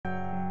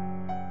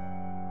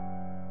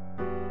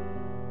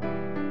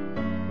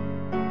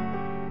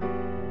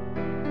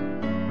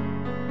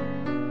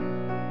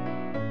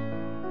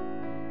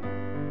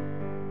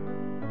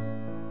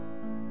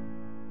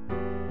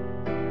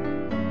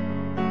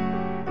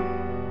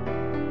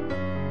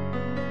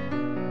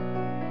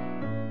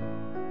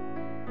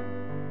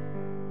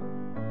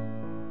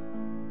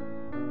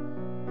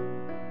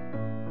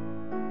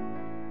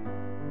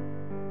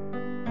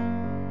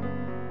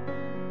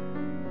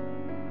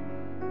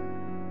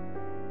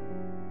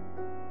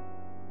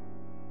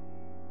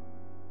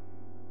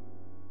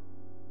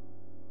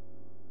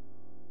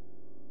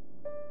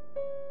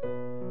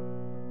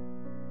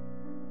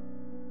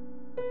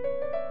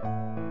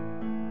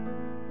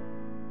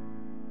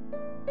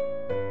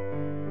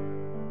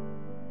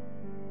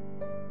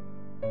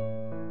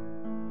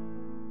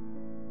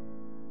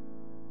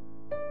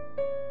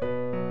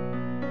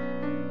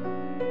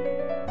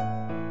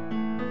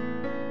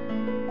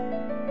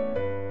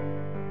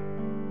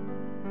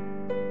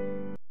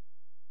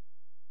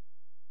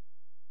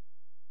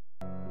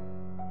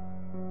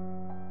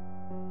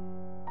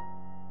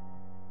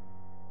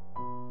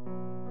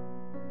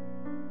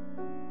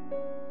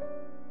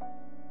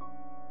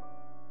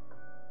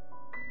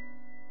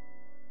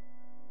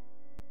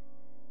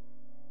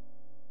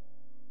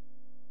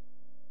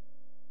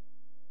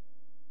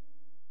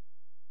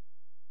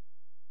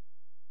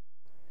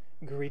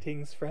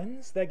Greetings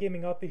friends, That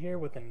Gaming Author here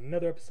with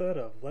another episode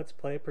of Let's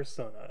Play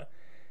Persona.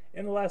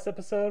 In the last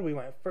episode we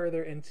went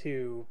further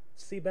into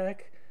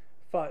SEBEC,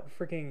 fought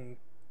freaking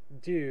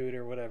dude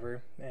or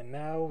whatever, and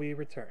now we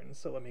return.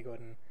 So let me go ahead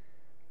and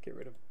get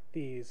rid of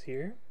these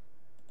here.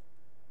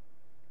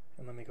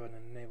 And let me go ahead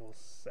and enable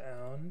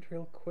sound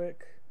real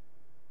quick.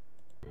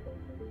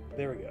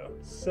 There we go.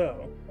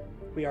 So,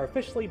 we are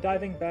officially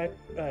diving back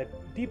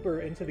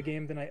deeper into the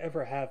game than I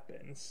ever have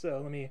been. So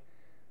let me...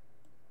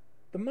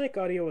 The mic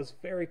audio was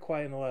very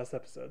quiet in the last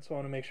episode, so I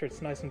want to make sure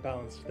it's nice and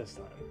balanced this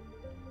time.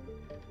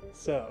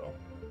 So,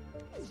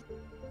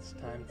 it's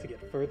time to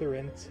get further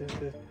into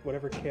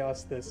whatever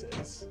chaos this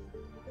is.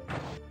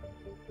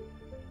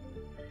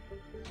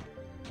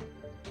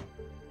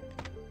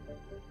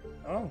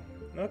 Oh,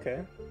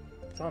 okay.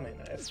 Tommy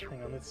knife.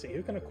 Hang on, let's see.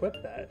 Who can equip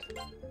that?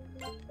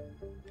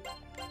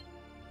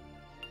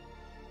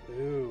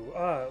 Ooh,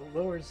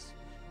 lowers...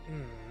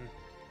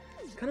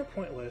 It's kind of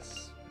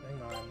pointless.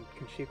 Hang on,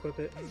 can she equip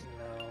it?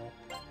 No.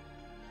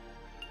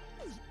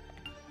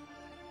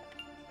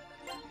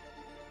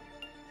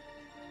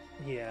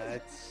 Yeah,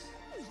 it's...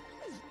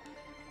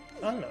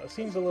 I don't know, it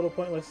seems a little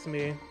pointless to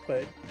me,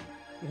 but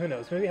who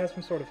knows, maybe it has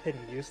some sort of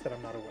hidden use that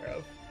I'm not aware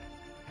of.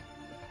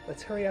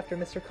 Let's hurry after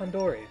Mr.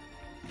 Kandori.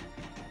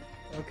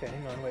 Okay,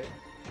 hang on, wait.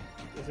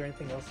 Is there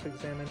anything else to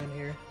examine in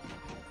here?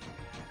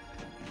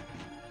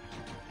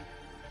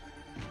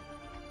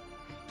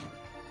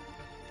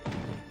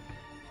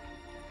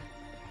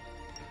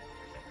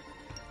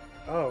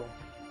 Oh.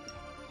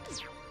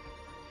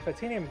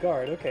 Titanium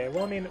guard, okay.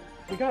 Well, I mean,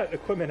 we got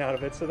equipment out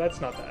of it, so that's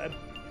not bad.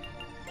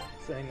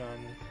 So hang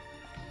on.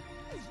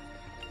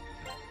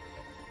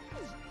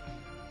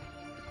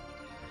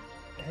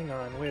 Hang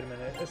on, wait a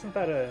minute. Isn't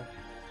that a...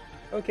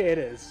 Okay, it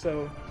is.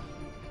 So,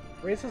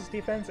 raises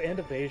defense and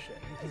evasion.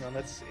 Hang on,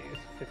 let's see.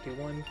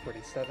 51,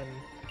 47,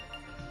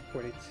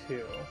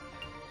 42.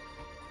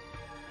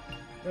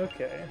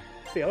 Okay.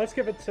 So yeah, let's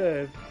give it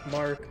to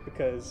Mark,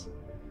 because...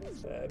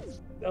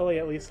 Ellie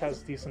at least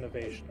has decent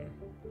evasion.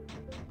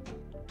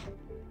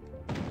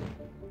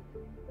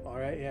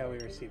 Alright, yeah, we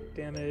received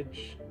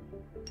damage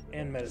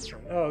and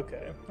medicine. Oh,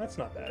 okay. That's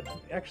not bad.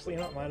 Actually,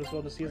 you know what? Might as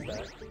well just use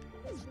that.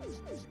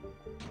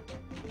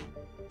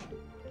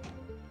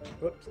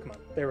 Whoops, come on.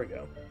 There we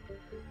go.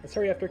 Let's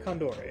hurry after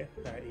Kandori.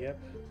 Alright, yep.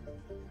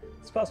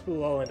 It's possible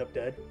we'll all end up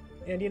dead.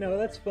 And, you know,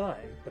 that's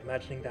fine. But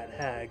imagining that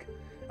hag,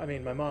 I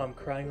mean, my mom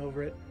crying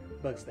over it,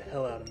 bugs the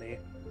hell out of me.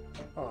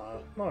 Aw,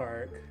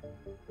 Mark.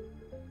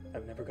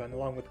 I've never gotten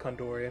along with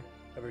Kandori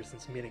ever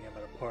since meeting him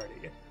at a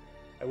party.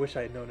 I wish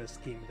I had known his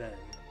scheme then.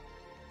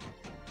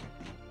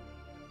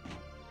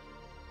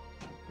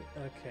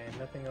 Okay,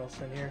 nothing else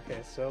in here.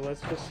 Okay, so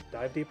let's just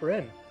dive deeper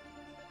in.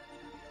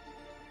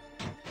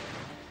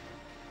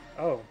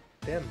 Oh,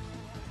 damn.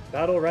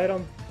 Battle right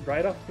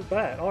off the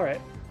bat.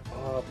 Alright.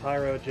 Oh,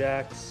 Pyro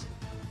Jacks.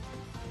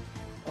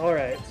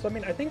 Alright, so I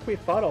mean, I think we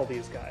fought all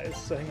these guys.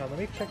 So hang on, let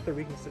me check their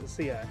weaknesses.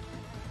 So yeah.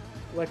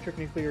 Electric,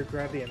 nuclear,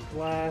 gravity, and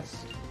blast.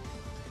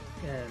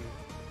 And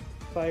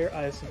fire,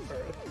 ice, and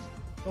earth.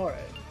 Alright.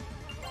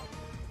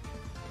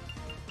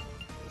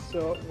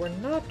 So we're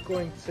not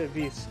going to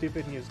be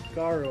stupid and use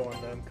Garu on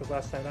them, because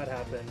last time that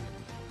happened,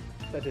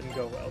 that didn't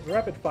go well. The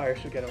rapid fire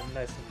should get them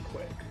nice and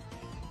quick.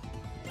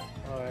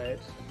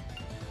 Alright.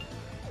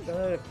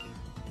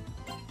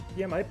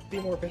 Yeah, might be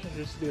more efficient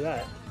just to do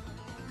that.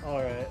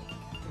 Alright.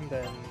 And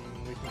then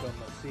we can go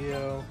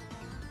Masio.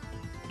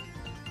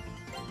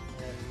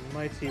 And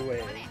Mighty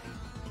Wave.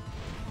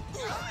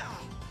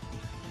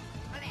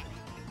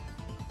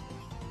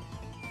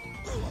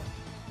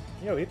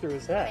 Yo, he threw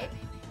his hat.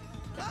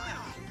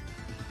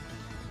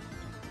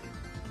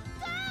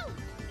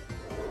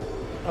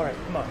 Alright,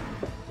 come on.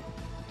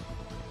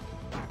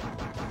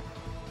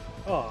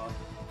 Aw.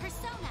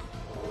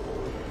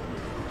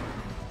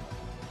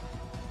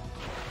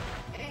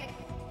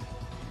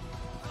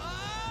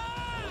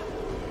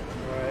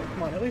 Alright,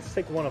 come on, at least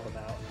take one of them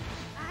out.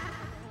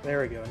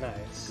 There we go,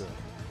 nice. Good.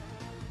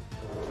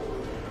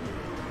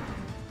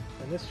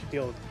 And this should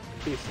deal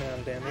a decent amount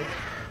of damage.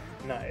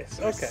 Nice,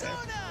 okay.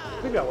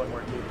 We've got one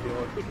more key to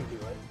deal with, we can do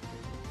it.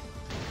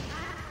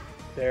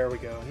 There we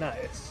go,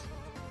 nice.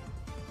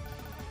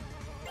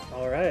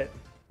 Alright.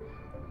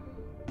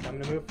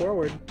 Time to move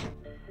forward.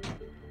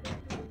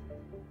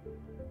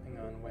 Hang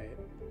on, wait.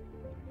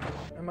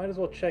 I might as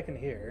well check in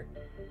here.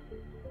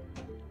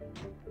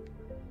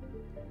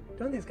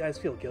 Don't these guys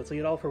feel guilty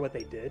at all for what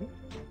they did?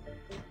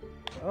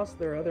 Also,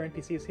 there are other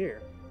NPCs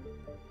here.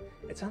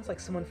 It sounds like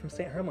someone from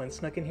St. Hermelin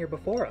snuck in here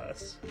before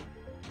us.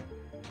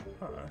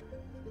 Huh.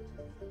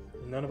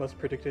 None of us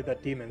predicted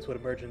that demons would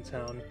emerge in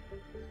town,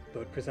 though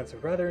it presents a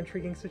rather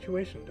intriguing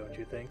situation, don't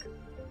you think?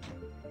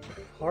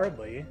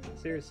 Hardly.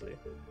 Seriously.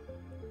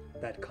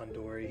 That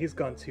Kandori, he's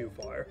gone too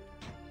far.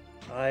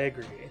 I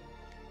agree.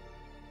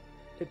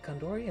 Did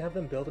Kandori have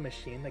them build a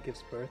machine that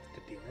gives birth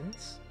to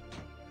demons?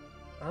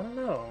 I don't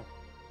know.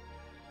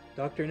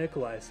 Dr.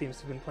 Nikolai seems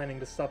to have been planning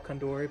to stop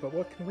Kandori, but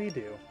what can we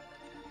do?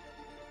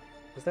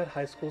 Was that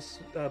high school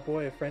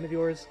boy a friend of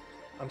yours?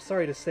 I'm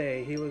sorry to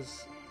say, he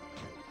was...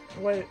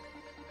 What?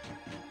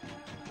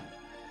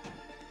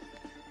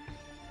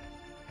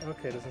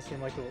 Okay, doesn't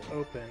seem like it will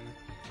open.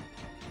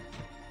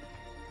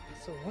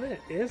 So what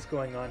is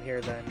going on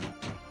here then?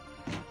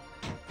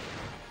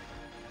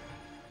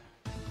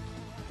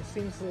 It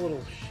seems a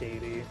little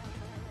shady.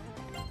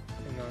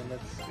 Hang on,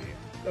 let's see.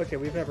 Okay,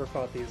 we've never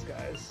fought these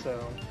guys,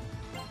 so...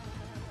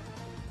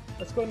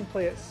 Let's go ahead and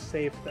play it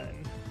safe then.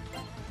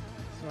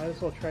 So might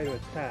as well try to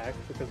attack,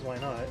 because why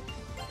not?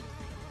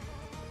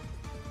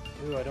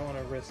 Ooh, I don't want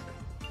to risk...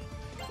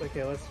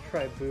 Okay, let's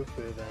try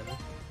Bufu then.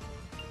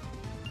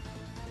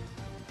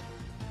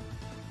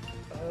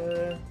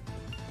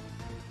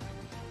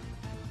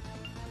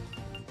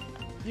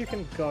 You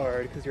can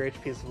guard, because your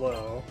HP is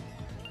low.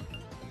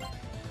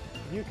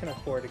 You can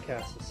afford to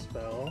cast a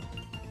spell.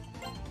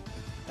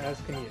 As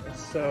can you.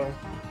 So,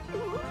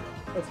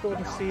 let's go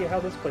ahead and see how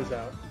this plays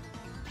out.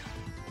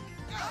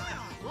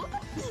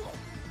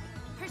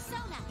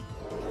 Persona.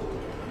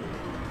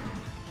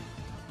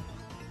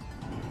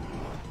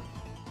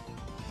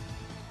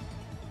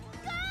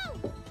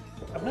 Go!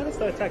 I've noticed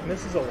that attack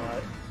misses a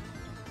lot.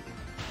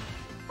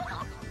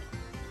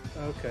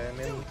 Okay, I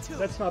mean,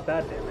 that's not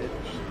bad damage.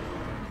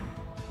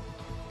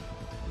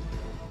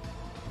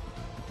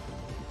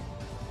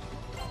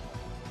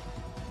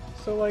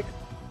 So, like,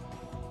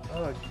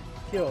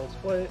 guild,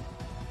 what?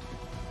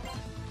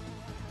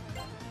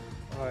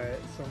 Alright,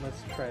 so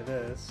let's try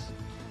this.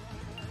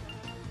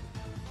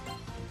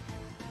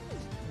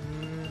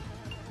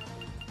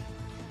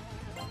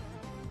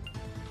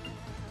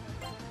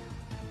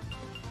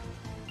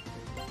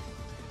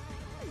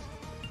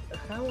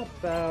 How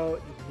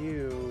about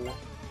you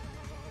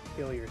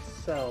heal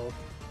yourself?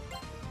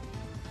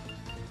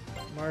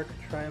 Mark,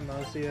 try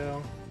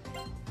Mazio.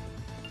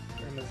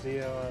 Or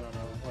Mazio, I don't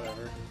know,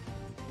 whatever.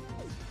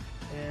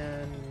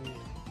 And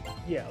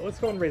yeah, let's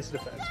go and raise the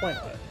defense. Why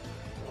not?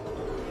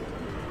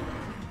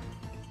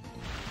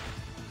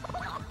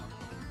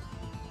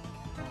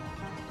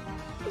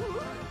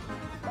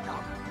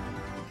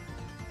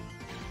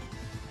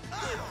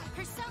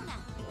 Persona.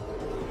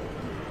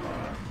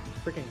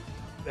 Freaking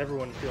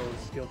everyone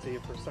feels guilty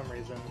for some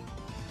reason.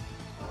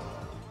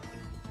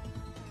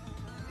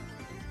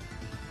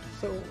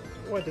 So,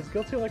 what, does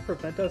guilty like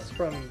prevent us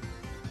from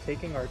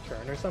taking our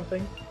turn or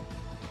something?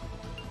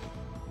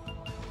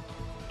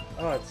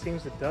 Oh, it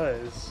seems it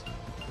does.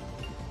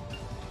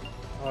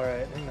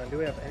 Alright, hang on, do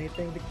we have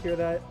anything to cure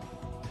that?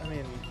 I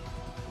mean...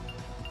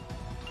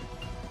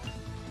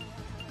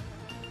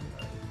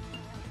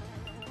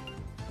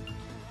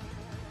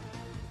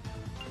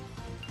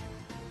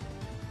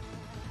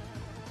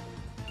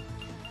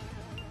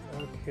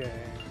 Okay...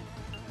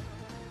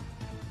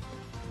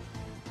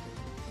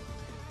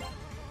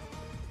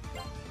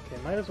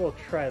 Okay, might as well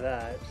try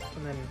that,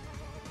 and then...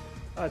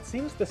 it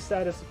seems the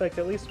status effect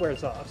at least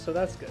wears off, so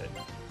that's good.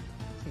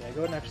 Yeah,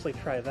 go ahead and actually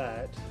try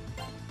that.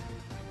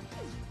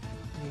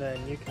 And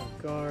then you can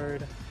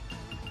guard...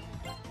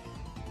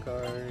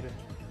 Guard...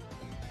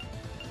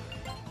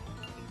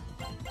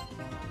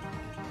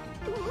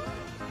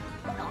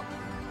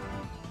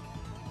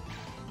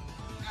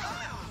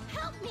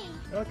 Help me.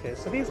 Okay,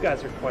 so these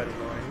guys are quite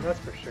annoying, that's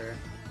for sure.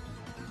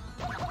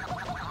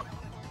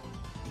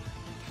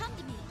 Come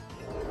to me.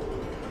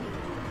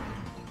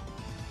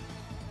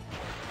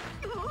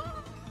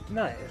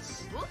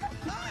 Nice.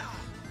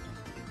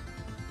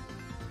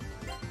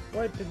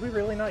 What, did we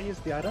really not use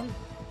the item?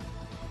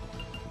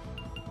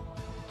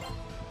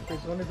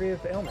 There's 1 degree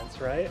of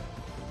ailments, right?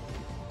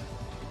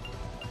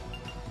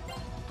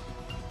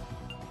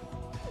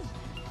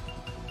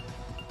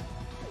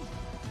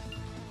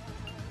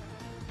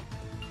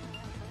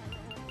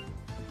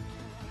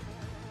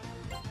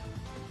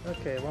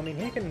 Okay, well I mean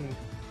he can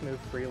move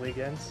freely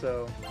again,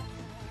 so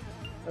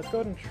let's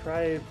go ahead and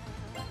try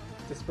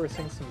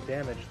dispersing some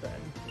damage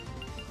then.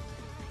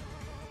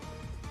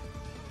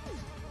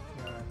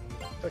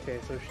 Okay,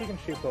 so she can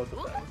shoot both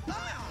of them.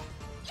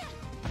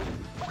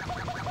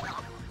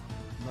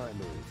 My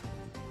move.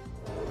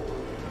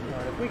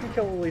 If we can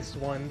kill at least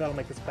one, that'll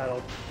make this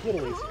battle a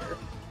little easier.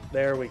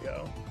 There we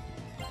go.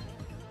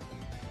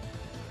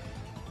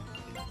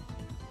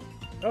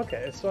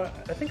 Okay, so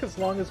I think as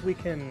long as we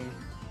can,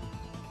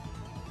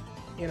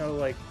 you know,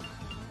 like,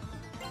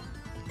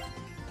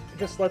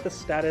 just let the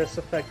status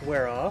effect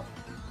wear off,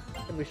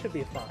 then we should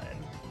be fine.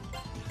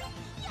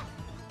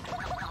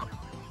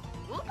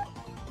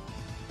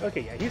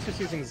 Okay, yeah, he's just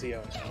using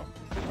Zio now.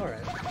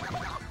 Alright.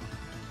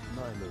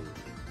 My move.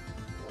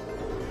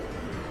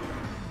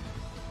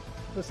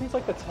 So it seems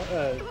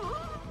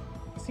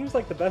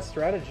like the best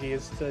strategy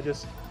is to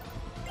just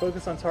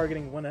focus on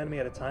targeting one enemy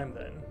at a time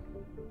then.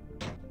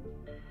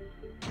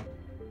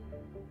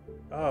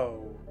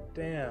 Oh,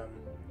 damn.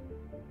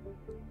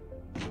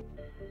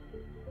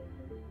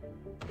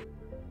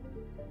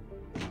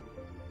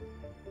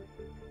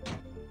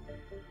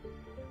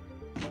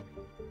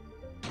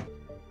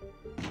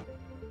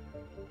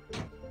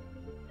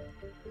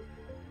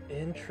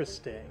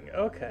 Interesting.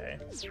 Okay.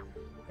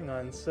 Hang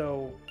on,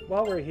 so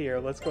while we're here,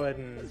 let's go ahead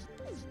and...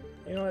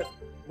 You know what?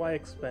 Why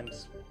expend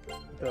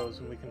those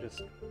when we can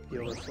just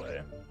heal this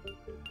way?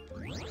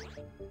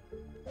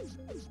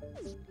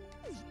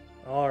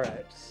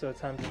 Alright, so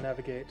time to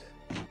navigate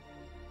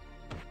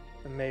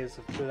the maze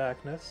of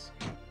blackness.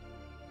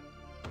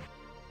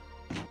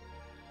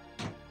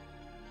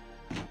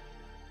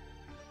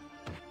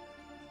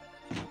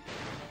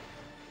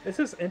 This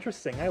is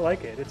interesting. I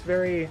like it. It's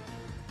very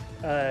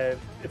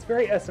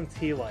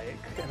SMT-like,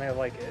 and I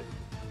like it.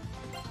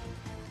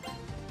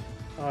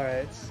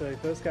 Alright, so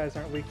those guys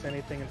aren't weak to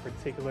anything in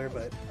particular,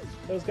 but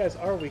those guys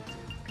are weak to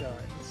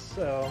guns,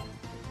 so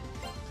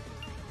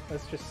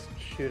let's just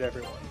shoot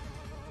everyone.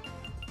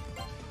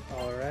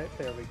 Alright,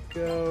 there we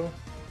go.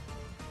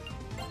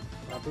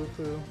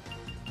 Mabufu.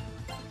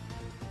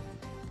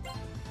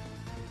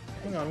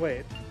 Hang on,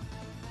 wait.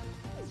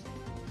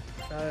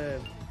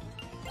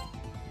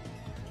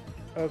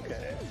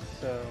 Okay,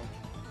 so...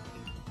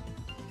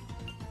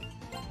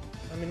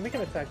 I mean, we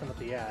can attack them with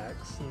the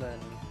axe, and then...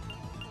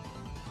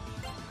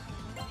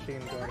 she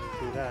can go and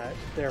do that.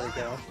 There we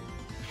go.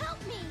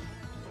 Help me!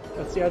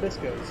 Let's see how this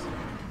goes.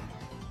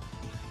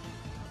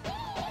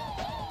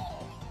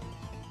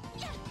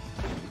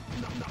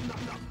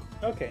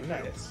 Okay,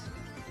 nice.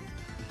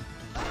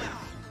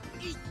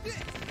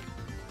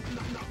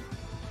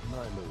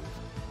 My move.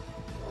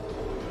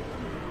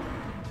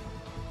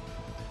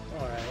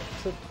 Alright,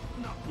 so...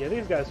 yeah,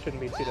 these guys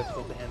shouldn't be too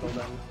difficult to handle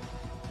then.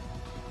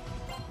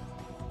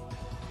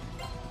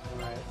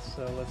 Alright,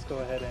 so let's go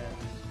ahead and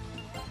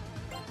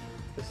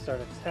just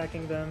start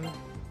attacking them.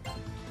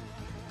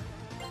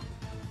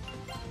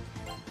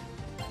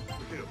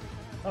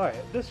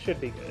 Alright, this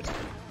should be good.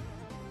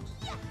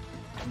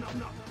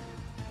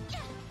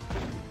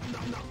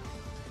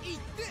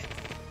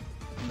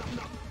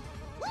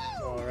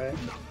 Alright.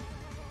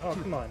 Oh,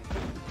 come on.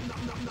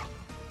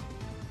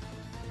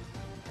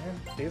 Man,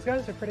 these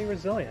guys are pretty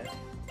resilient.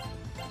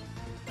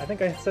 I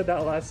think I said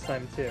that last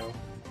time too.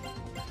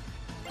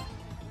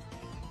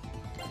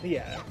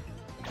 Yeah.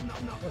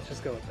 Let's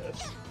just go with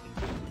this.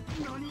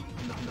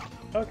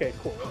 Okay,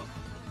 cool.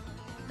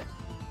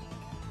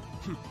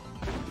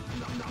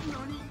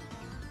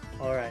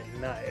 Alright,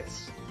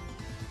 nice.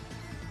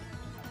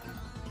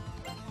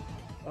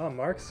 Oh,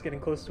 Mark's getting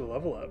close to a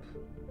level up.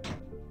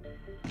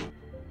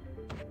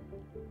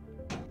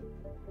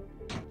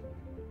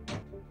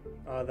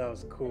 Oh, that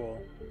was cool.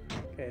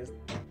 Okay,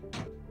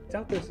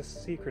 doubt there's a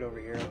secret over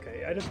here.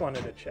 Okay, I just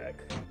wanted to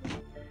check.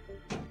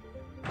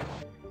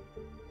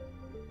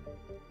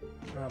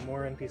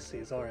 More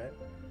NPCs, alright.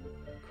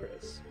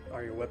 Chris,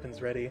 are your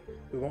weapons ready?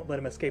 We won't let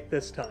him escape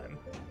this time.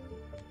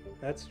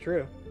 That's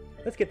true.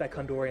 Let's get that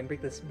Kandori and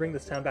bring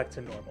this town back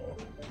to normal.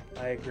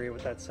 I agree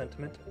with that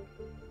sentiment.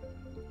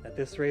 At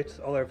this rate,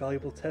 all our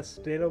valuable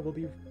test data will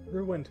be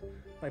ruined.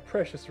 My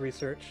precious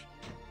research.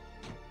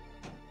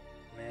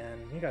 Man,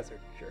 you guys are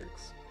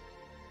jerks.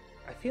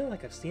 I feel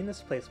like I've seen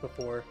this place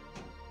before.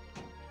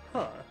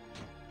 Huh.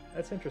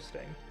 That's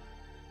interesting.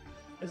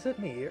 Is it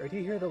me, or do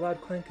you hear the loud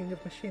clanking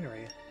of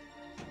machinery?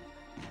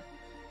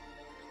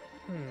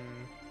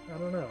 I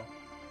don't know.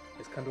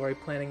 Is Kandori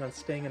planning on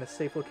staying in a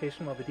safe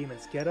location while the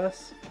demons get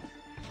us?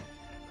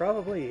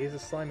 Probably. He's a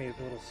slimy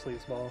little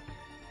sleazeball.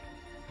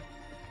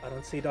 I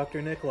don't see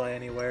Dr. Nikolai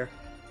anywhere.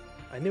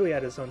 I knew he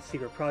had his own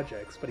secret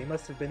projects, but he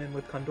must have been in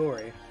with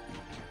Kandori.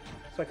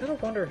 So I kind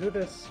of wonder who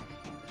this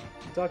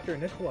Dr.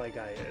 Nikolai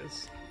guy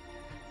is.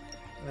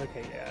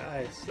 Okay,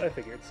 yeah, I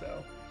figured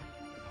so.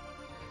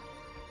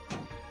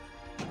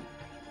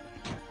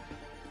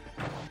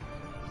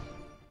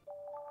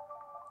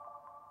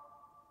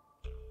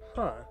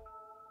 Huh.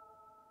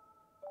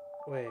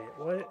 Wait,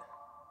 what?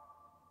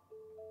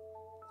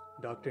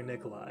 Dr.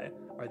 Nikolai,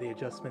 are the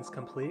adjustments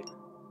complete?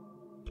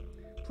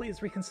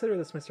 Please reconsider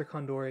this, Mr.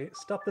 Kandori.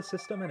 Stop the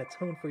system and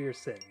atone for your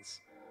sins.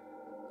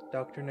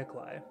 Dr.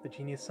 Nikolai, the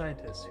genius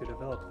scientist who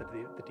developed the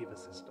Deva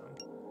system.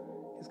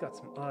 He's got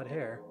some odd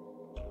hair.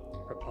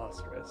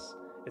 Preposterous.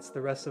 It's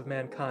the rest of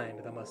mankind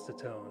that must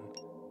atone.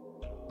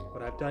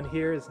 What I've done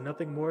here is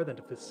nothing more than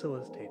to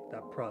facilitate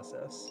that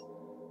process.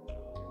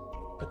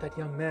 But that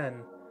young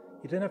man,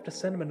 you didn't have to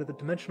send him into the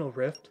dimensional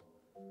rift.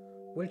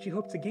 What did you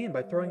hope to gain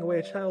by throwing away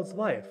a child's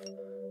life?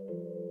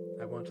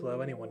 I won't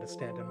allow anyone to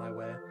stand in my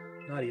way,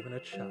 not even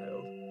a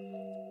child.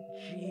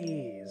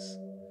 Jeez.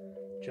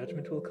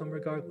 Judgment will come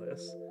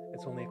regardless.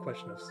 It's only a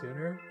question of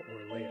sooner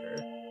or later.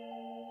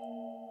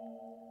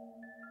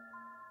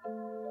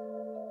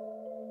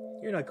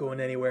 You're not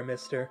going anywhere,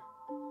 mister.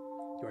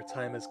 Your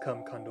time has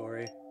come,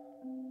 Kandori.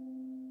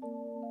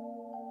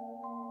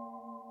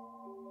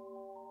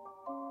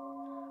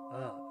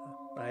 Ah,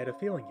 I had a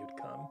feeling you'd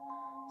come.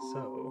 So,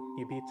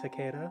 you beat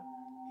Takeda?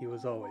 He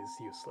was always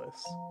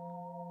useless.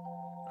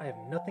 I have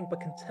nothing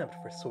but contempt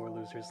for sore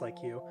losers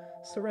like you.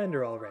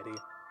 Surrender already.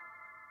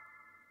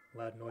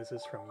 Loud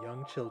noises from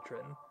young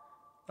children.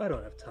 I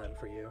don't have time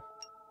for you.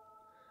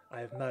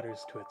 I have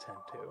matters to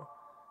attend to.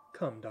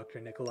 Come,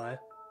 Dr. Nikolai.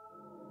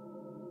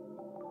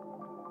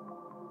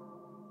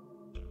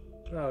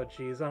 Oh,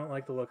 geez, I don't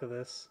like the look of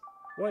this.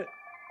 What?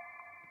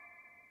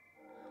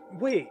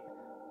 Wait!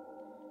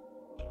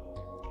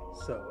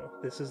 So,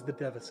 this is the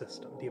Deva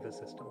system,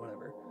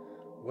 whatever.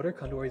 What are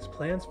Kandori's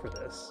plans for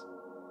this?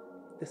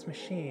 This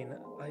machine,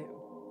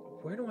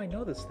 where do I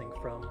know this thing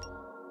from?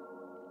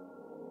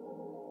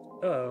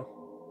 Uh-oh.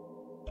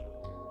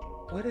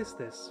 What is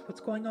this?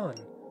 What's going on?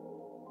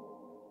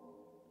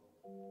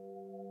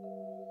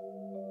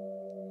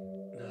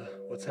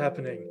 What's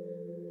happening?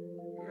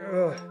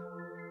 Ugh.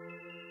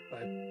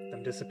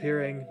 I'm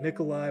disappearing.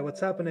 Nikolai, what's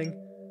happening?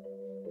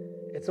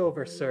 It's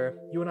over, sir.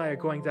 You and I are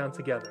going down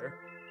together.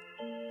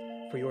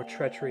 For your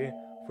treachery,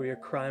 for your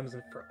crimes,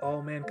 and for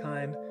all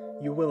mankind,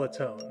 you will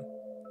atone.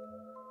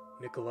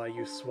 Nikolai,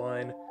 you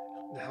swine.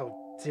 How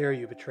dare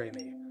you betray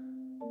me?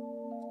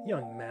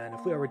 Young man,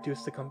 if we are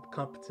reduced to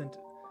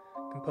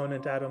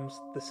component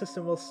atoms, the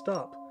system will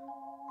stop.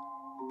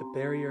 The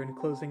barrier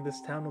enclosing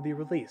this town will be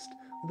released.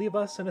 Leave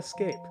us and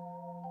escape.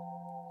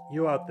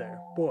 You out there,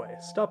 boy,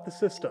 stop the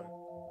system.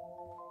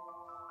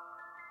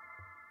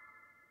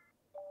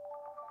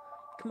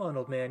 Come on,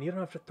 old man, you don't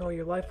have to throw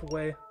your life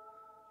away.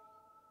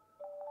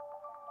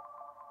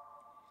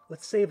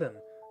 Let's save him.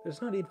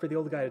 There's no need for the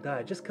old guy to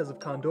die just because of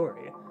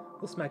Kandori.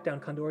 We'll smack down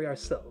Kandori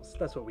ourselves.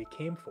 That's what we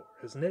came for,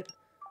 isn't it?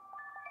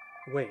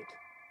 Wait,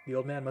 the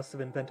old man must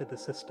have invented the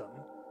system.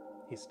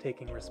 He's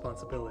taking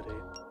responsibility.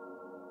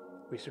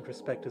 We should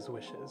respect his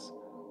wishes.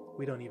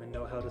 We don't even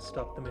know how to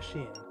stop the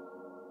machine.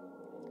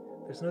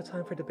 There's no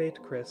time for debate,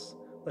 Chris.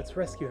 Let's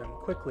rescue him,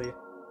 quickly.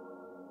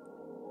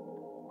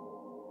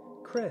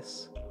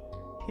 Chris!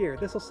 Here,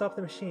 this'll stop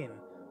the machine.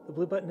 The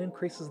blue button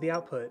increases the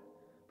output,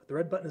 but the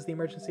red button is the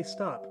emergency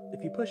stop.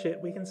 If you push it,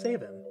 we can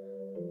save him.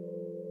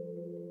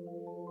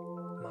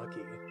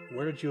 Maki,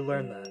 where did you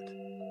learn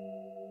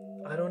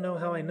that? I don't know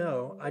how I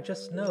know. I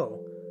just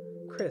know.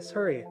 Chris,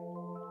 hurry.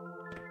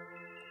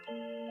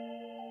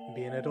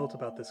 Be an adult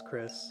about this,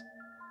 Chris.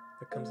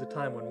 There comes a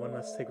time when one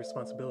must take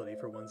responsibility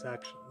for one's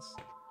actions.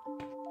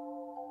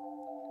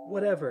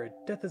 Whatever.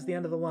 Death is the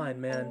end of the line,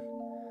 man.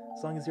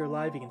 As long as you're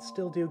alive, you can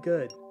still do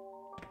good.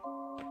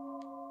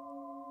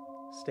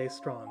 Stay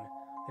strong.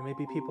 There may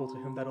be people to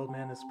whom that old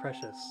man is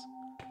precious.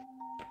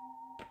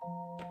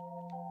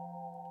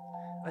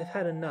 I've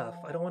had enough.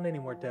 I don't want any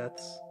more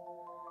deaths.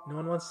 No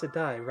one wants to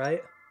die,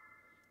 right?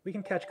 We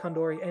can catch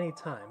Kandori any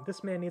time.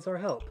 This man needs our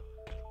help.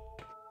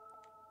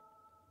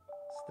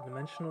 It's the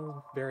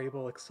Dimensional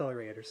Variable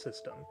Accelerator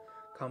System,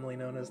 commonly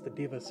known as the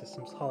Deva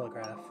system's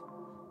holograph.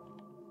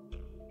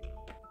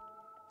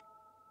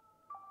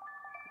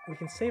 We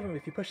can save him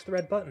if you push the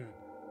red button.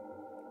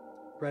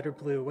 Red or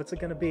blue, what's it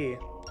gonna be?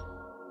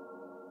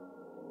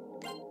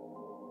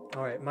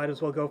 Alright, might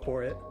as well go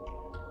for it.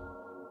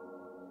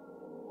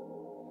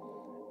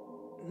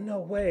 No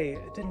way,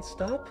 it didn't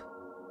stop?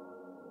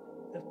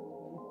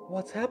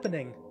 What's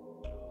happening?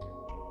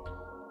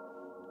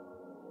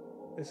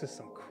 This is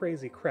some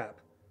crazy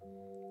crap.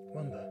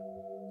 Wanda,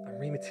 I'm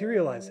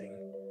rematerializing.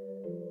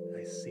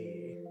 I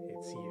see,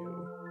 it's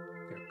you.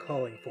 You're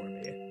calling for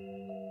me.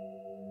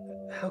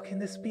 How can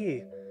this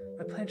be?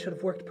 My plan should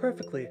have worked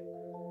perfectly.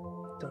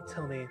 Don't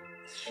tell me,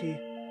 is she...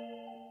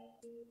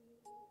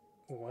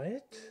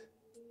 What?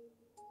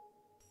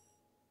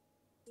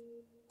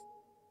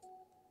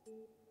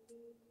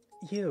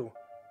 You.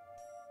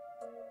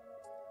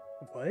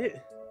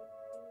 What?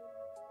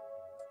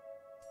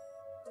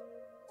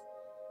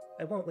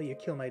 I won't let you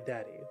kill my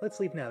daddy. Let's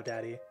leave now,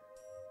 Daddy.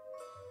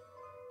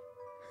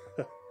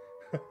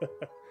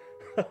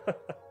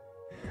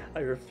 I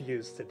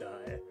refuse to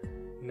die.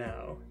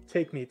 Now,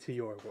 take me to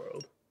your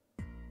world.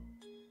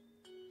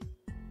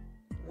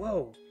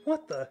 Whoa,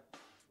 what the?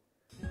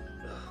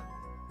 Ugh,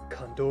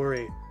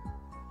 Kandori.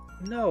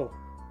 No!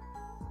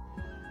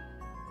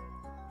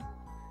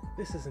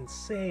 This is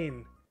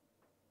insane.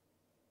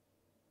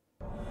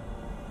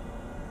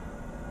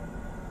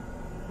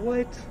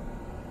 What?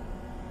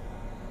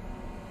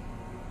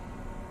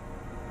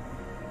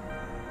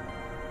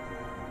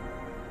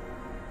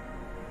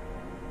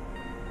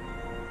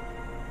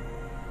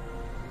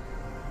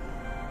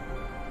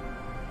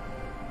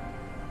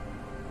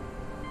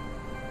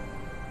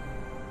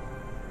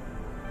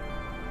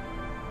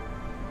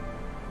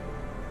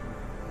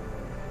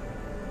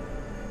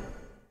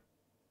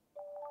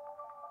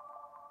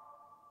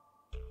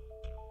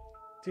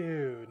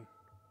 Dude.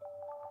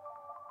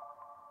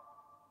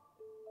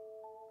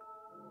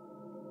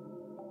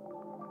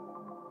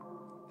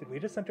 Did we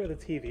just enter the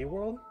TV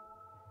world?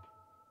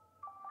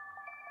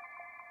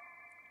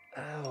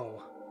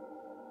 Ow.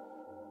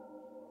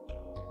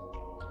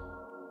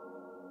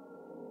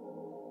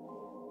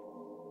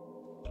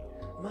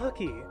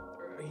 Maki,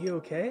 are you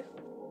okay?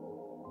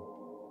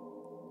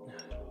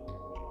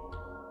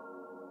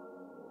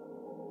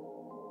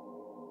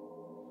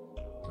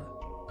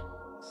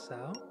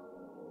 Sao?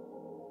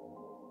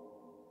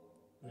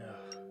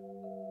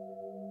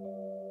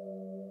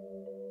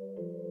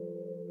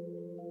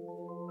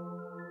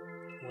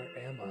 Where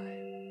am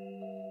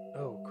I?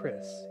 Oh,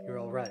 Chris, you're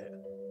all right.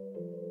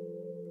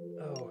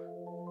 Oh.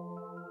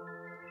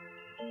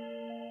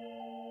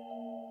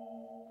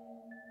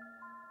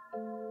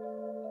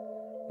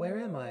 Where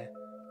am I?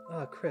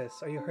 Ah,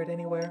 Chris, are you hurt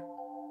anywhere?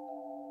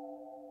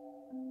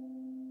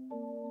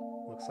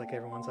 Looks like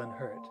everyone's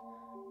unhurt.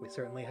 We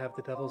certainly have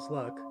the devil's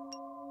luck.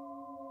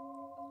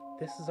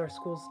 This is our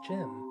school's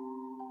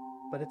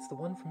gym, but it's the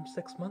one from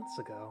 6 months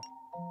ago.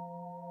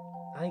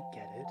 I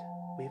get it.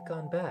 We've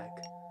gone back.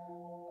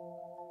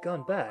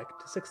 Gone back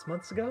to 6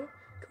 months ago?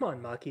 Come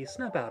on, Maki,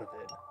 snap out of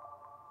it.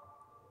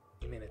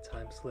 You mean a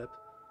time slip?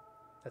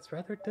 That's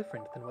rather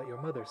different than what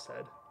your mother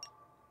said.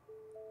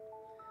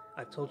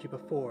 I've told you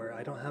before,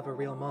 I don't have a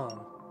real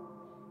mom.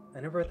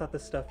 I never thought the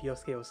stuff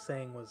Yosuke was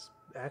saying was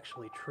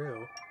actually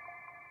true.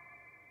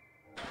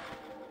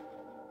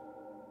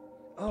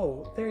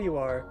 Oh, there you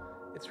are.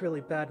 It's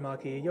really bad,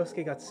 Maki.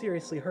 Yosuke got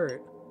seriously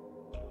hurt.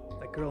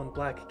 That girl in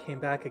black came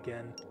back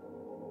again.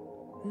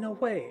 No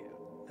way!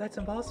 That's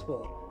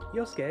impossible.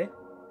 Yosuke?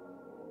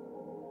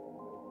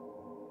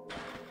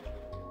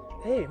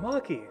 Hey,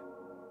 Maki!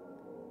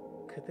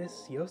 Could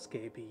this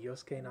Yosuke be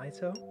Yosuke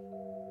Naito?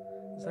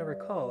 As I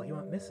recall, he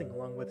went missing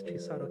along with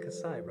Chisato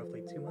Kasai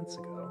roughly 2 months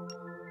ago.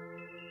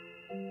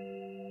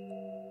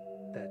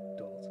 That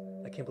dolt.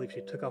 I can't believe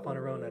she took off on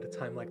her own at a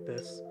time like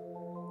this.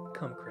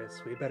 Come,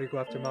 Chris, we better go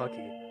after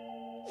Maki.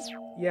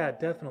 Yeah,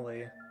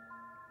 definitely.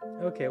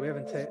 Okay, we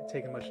haven't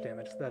taken much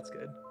damage, so that's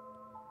good.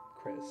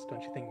 Chris,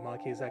 don't you think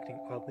Maki is acting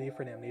oddly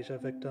for an amnesia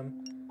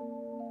victim?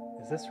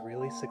 Is this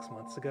really 6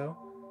 months ago?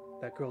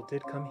 That girl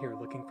did come here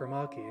looking for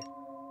Maki.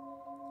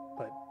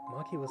 But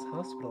Maki was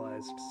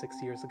hospitalized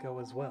 6 years ago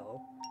as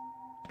well.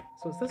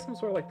 So is this some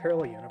sort of like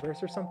parallel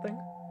universe or something?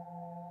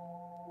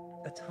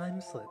 A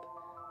time slip.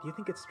 Do you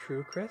think it's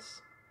true,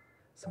 Chris?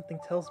 Something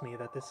tells me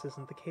that this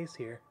isn't the case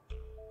here.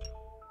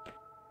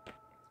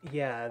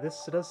 Yeah,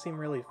 this does seem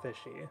really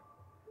fishy.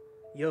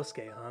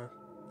 Yosuke, huh?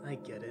 I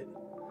get it.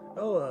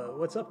 Oh,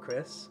 what's up,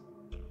 Chris?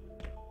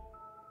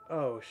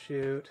 Oh,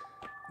 shoot.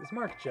 Is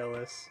Mark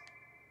jealous?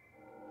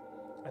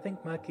 I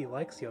think Maki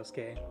likes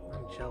Yosuke.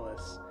 I'm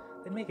jealous.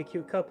 They'd make a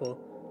cute couple.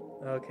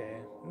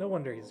 Okay, no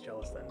wonder he's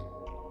jealous then.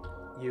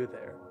 You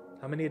there.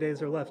 How many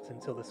days are left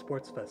until the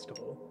sports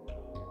festival?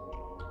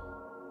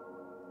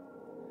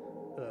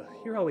 Ugh,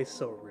 you're always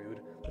so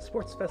rude. The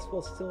sports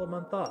festival's still a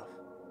month off.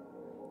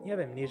 You have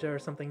amnesia or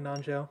something,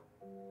 Nanjo?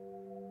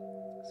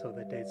 So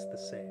the date's the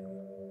same.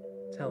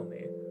 Tell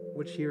me,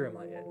 which year am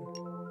I in?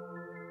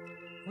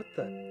 What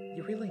the?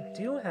 You really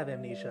do have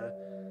amnesia.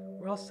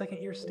 We're all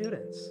second-year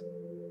students.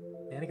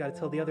 Man, I gotta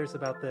tell the others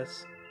about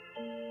this.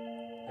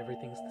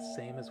 Everything's the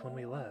same as when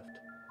we left.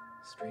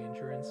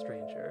 Stranger and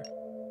stranger.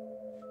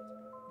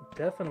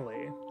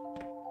 Definitely.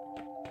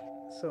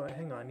 So,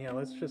 hang on, yeah,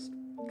 let's just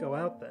go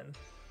out then.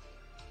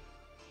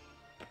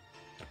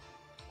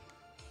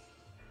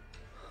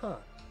 Huh,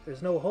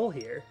 there's no hole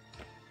here.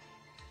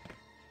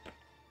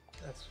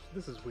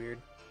 This is weird.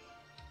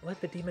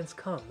 Let the demons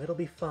come, it'll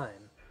be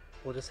fine.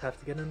 We'll just have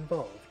to get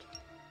involved.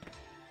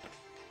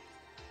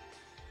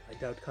 I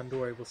doubt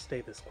Kandori will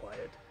stay this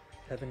quiet.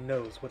 Heaven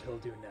knows what he'll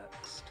do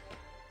next.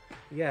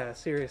 Yeah,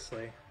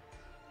 seriously.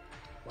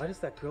 Why does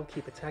that girl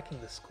keep attacking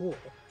the school?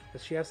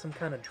 Does she have some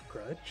kind of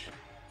grudge?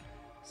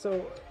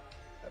 So,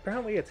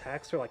 apparently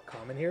attacks are like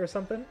common here or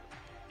something?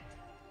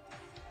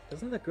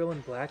 Doesn't the girl in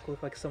black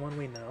look like someone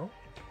we know?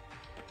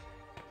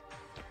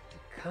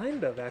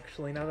 Kind of,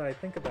 actually, now that I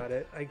think about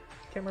it. I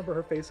can't remember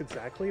her face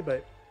exactly,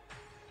 but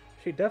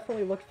she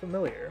definitely looked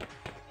familiar.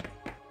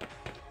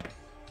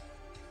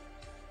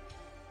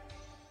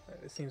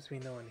 There seems to be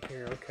no one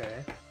here,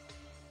 okay.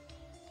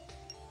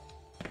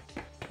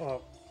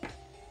 Oh,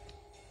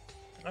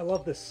 I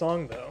love this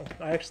song, though.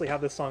 I actually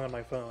have this song on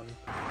my phone.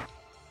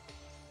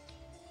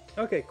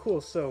 Okay, cool,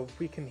 so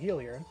we can heal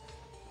here.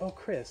 Oh,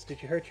 Chris,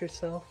 did you hurt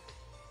yourself?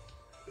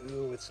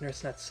 Ooh, it's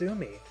Nurse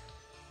Natsumi.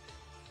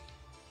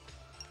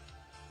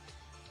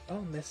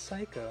 Oh, Miss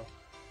Psycho.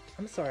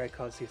 I'm sorry I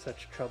caused you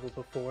such trouble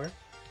before.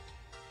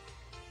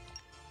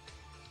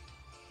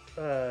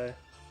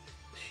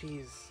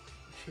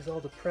 She's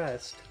all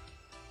depressed.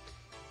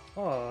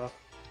 Aw.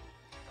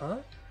 Huh?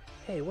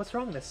 Hey, what's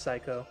wrong, Miss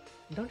Psycho?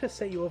 Don't just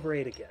say you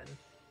overate again.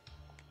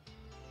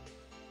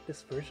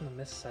 This version of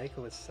Miss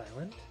Psycho is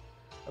silent?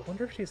 I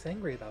wonder if she's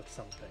angry about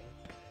something.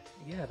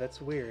 Yeah,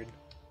 that's weird.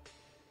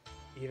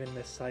 Even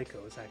Miss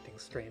Psycho is acting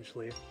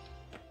strangely.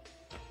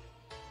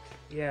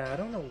 Yeah, I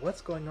don't know what's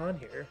going on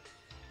here.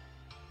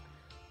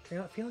 If you're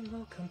not feeling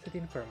well, come to the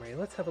infirmary.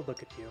 Let's have a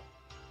look at you.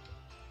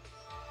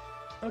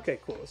 Okay,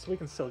 cool, so we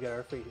can still get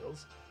our free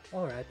heals.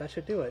 Alright, that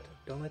should do it.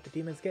 Don't let the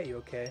demons get you,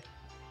 okay?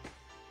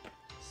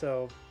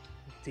 So,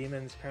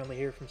 demons apparently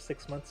here from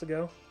 6 months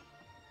ago?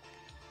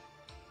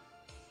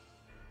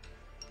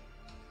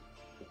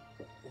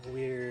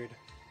 Weird.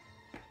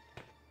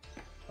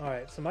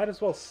 Alright, so might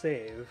as well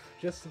save,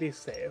 just to be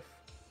safe.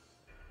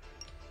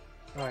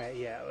 Alright,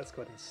 yeah, let's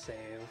go ahead and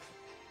save.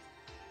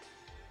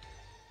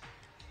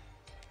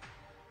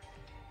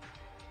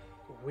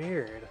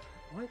 Weird.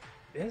 What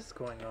is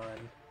going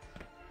on?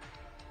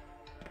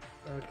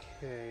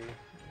 Okay,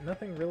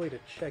 nothing really to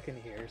check in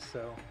here,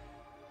 so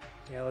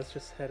yeah, let's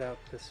just head out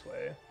this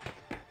way.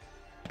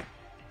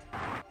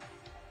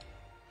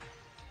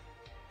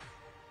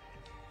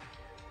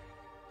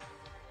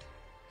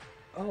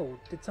 Oh,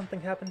 did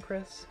something happen,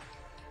 Chris?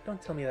 Don't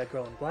tell me that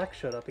girl in black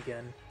showed up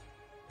again.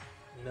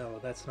 No,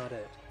 that's not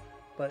it.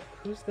 But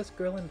who's this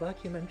girl in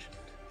black you mentioned?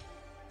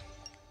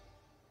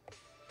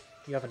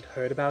 You haven't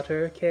heard about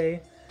her,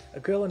 Kay? A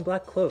girl in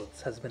black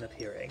clothes has been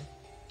appearing.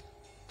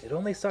 It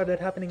only started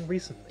happening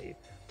recently.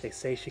 They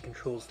say she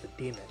controls the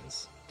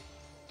demons.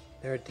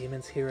 There are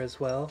demons here as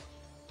well.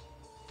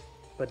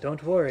 But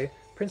don't worry,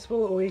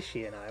 Principal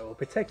Oishi and I will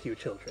protect you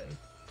children.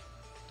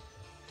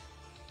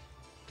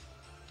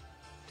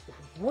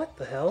 What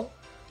the hell?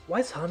 Why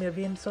is Hamiya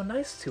being so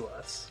nice to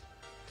us?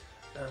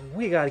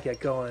 We gotta get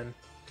going.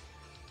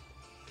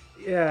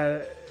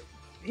 Yeah,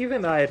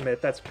 even I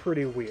admit that's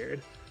pretty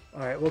weird.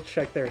 Alright, we'll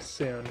check there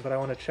soon, but I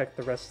want to check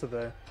the rest of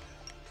the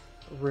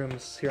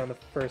rooms here on the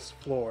first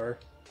floor.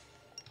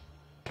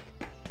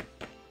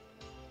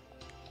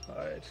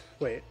 Alright,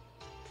 wait.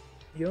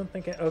 You don't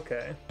think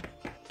okay.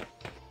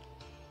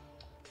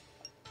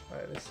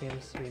 Alright, there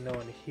seems to be no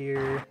one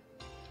here.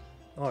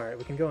 Alright,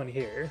 we can go in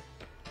here.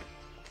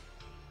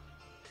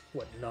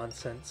 What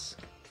nonsense.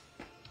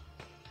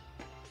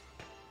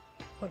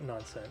 What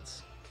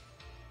nonsense?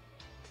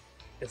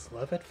 Is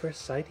love at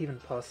first sight even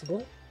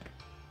possible?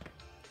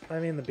 I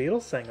mean, the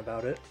Beatles sang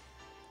about it.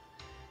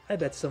 I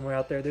bet somewhere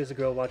out there there's a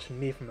girl watching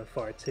me from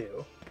afar,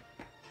 too.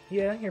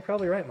 Yeah, you're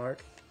probably right,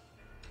 Mark.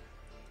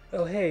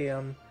 Oh, hey,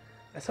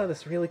 I saw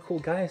this really cool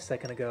guy a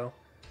second ago.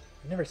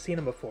 I've never seen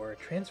him before. A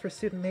transfer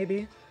student,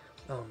 maybe?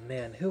 Oh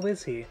man, who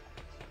is he?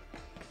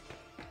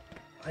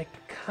 I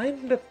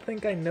kind of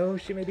think I know who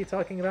she may be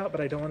talking about,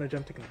 but I don't want to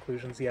jump to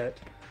conclusions yet.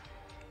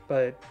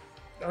 But,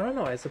 I don't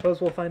know, I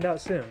suppose we'll find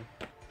out soon.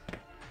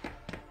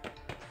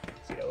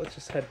 So yeah, let's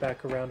just head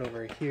back around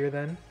over here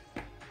then.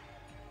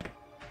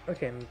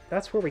 Okay, and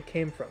that's where we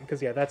came from,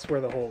 because yeah, that's where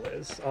the hole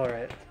is.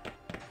 Alright.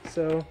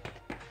 So,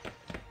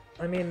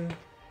 I mean,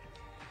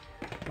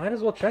 might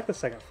as well check the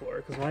second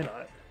floor, because why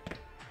not?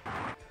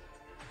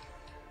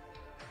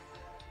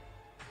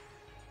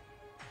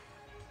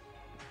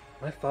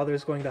 My father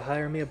is going to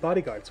hire me a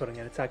bodyguard so I don't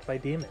get attacked by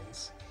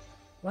demons.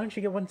 Why don't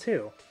you get one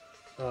too?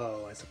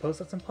 Oh, I suppose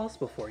that's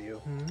impossible for you,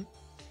 hmm?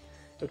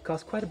 It would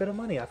cost quite a bit of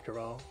money after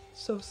all.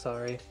 So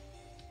sorry.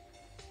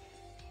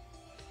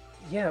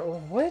 Yeah,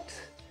 what?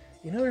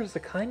 You know there's a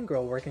kind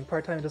girl working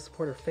part-time to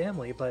support her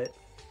family, but...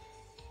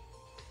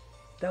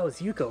 That was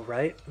Yuko,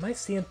 right? Am I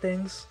seeing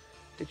things?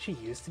 Did she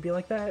used to be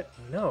like that?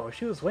 No,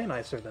 she was way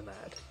nicer than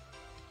that.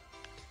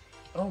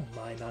 Oh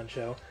my,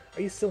 Nanjo.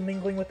 Are you still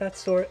mingling with that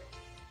sort?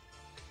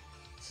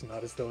 It's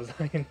not as though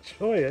I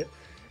enjoy it.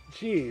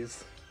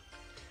 Jeez.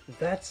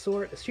 That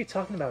sort? Is she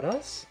talking about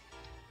us?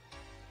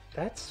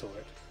 That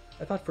sort?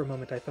 I thought for a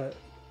moment I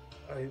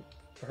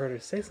heard her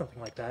say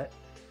something like that.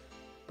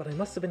 But I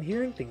must have been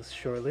hearing things,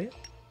 surely.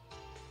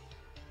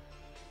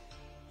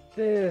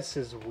 This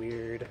is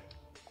weird.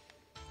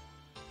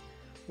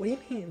 What do you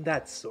mean,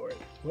 that sort?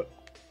 What?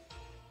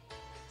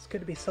 It's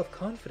good to be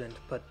self-confident,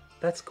 but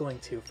that's going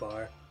too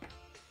far.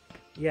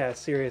 Yeah,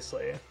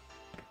 seriously.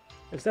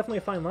 There's definitely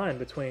a fine line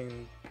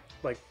between,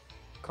 like,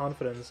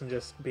 confidence and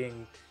just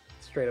being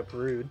straight up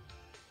rude.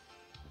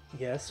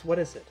 Yes, what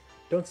is it?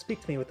 Don't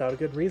speak to me without a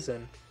good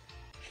reason.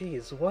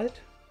 Jeez, what?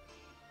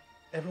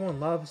 Everyone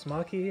loves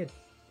Maki,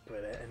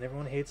 and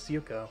everyone hates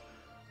Yuko.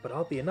 But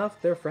oddly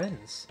enough, they're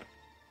friends.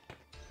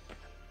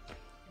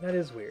 That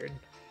is weird.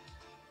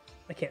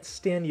 I can't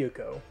stand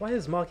Yuko. Why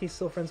is Maki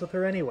still friends with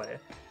her anyway?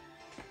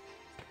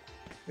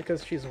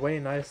 Because she's way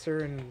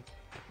nicer in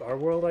our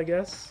world, I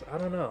guess? I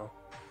don't know.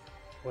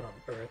 What on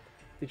earth?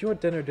 Did you at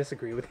dinner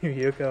disagree with you,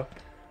 Yuko?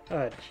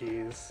 Ah,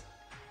 jeez.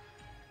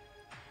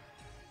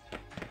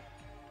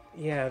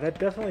 Yeah, that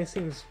definitely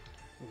seems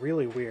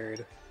really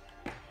weird.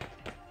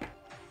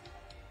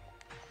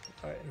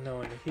 Alright, no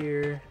one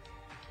here.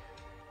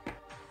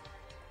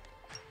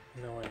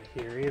 No one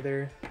here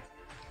either.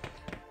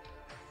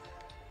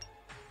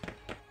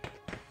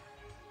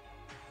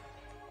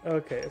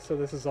 Okay, so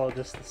this is all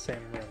just the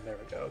same room. There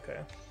we go,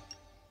 okay.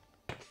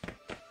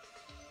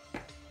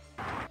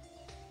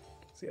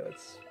 So yeah,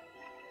 let's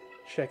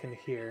check in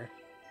here.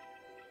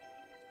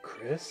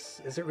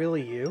 Chris? Is it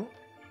really you?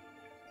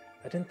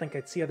 I didn't think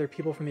I'd see other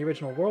people from the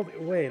original world.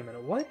 Wait a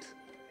minute, what?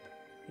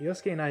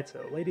 Yosuke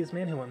Naito, ladies'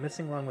 man who went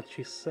missing along with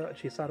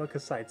Chisato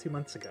Kasai 2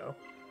 months ago.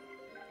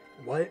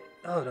 What?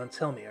 Oh, don't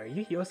tell me. Are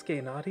you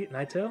Yosuke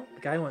Naito?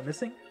 The guy who went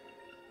missing?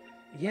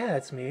 Yeah,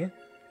 it's me.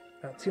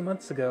 About 2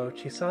 months ago,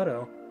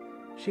 Chisato.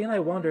 She and I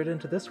wandered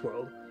into this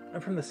world.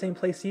 I'm from the same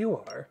place you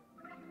are.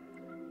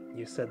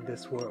 You said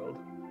this world.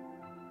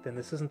 Then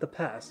this isn't the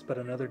past, but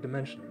another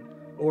dimension.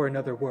 Or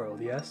another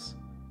world, yes?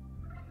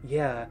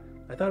 Yeah,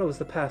 I thought it was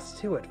the past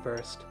too at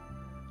first.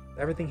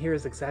 Everything here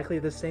is exactly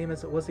the same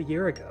as it was a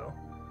year ago.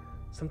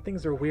 Some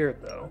things are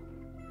weird, though.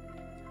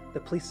 The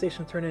police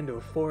station turned into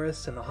a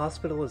forest, and the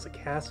hospital is a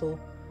castle,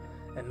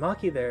 and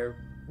Maki there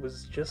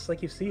was just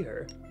like you see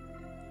her.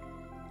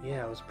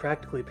 Yeah, it was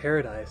practically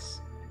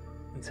paradise.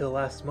 Until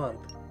last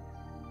month.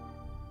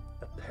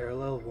 A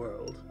parallel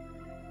world.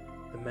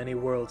 The many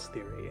worlds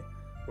theory,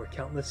 where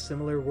countless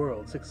similar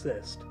worlds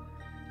exist.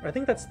 I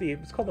think that's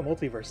it's called the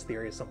multiverse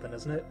theory or something,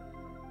 isn't it?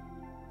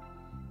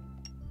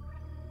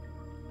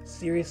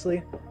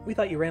 Seriously? We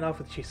thought you ran off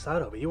with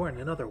Chisato, but you were in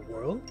another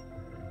world?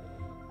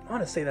 I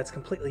want to say that's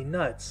completely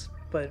nuts,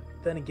 but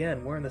then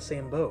again, we're in the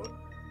same boat.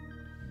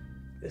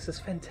 This is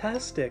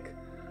fantastic!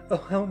 Oh,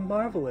 how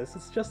marvelous!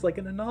 It's just like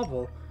in a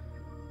novel!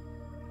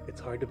 It's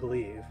hard to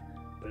believe,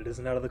 but it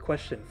isn't out of the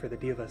question for the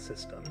Deva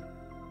system.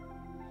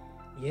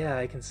 Yeah,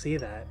 I can see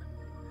that.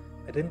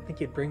 I didn't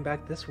think you'd bring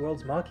back this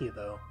world's Maki,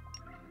 though.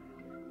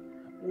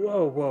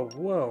 Whoa, whoa,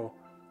 whoa!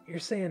 You're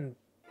saying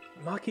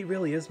Maki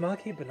really is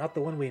Maki, but not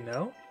the one we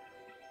know?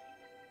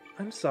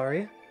 I'm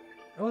sorry.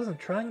 I wasn't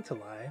trying to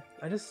lie.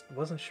 I just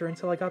wasn't sure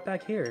until I got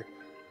back here.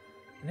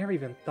 I never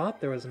even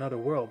thought there was another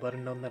world, let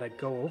alone that I'd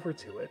go over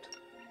to it.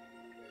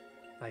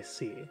 I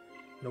see.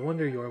 No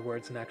wonder your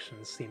words and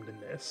actions seemed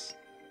amiss.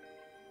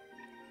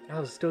 I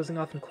was dozing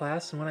off in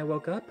class, and when I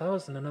woke up, I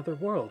was in another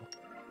world.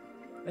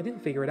 I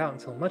didn't figure it out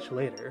until much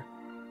later.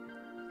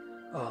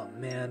 Oh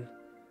man.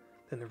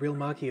 Then the real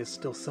Maki is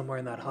still somewhere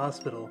in that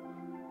hospital.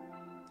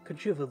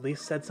 Could you have at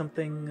least said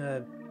something,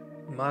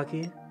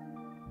 Maki?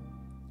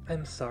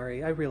 I'm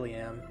sorry, I really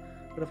am.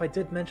 But if I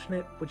did mention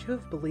it, would you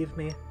have believed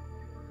me?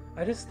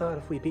 I just thought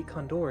if we beat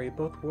Kandori,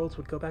 both worlds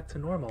would go back to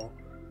normal.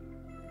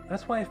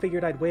 That's why I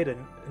figured I'd wait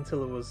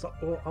until it was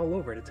all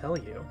over to tell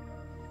you.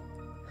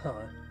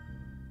 Huh.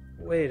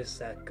 Wait a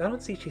sec, I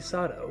don't see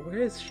Chisato.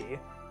 Where is she?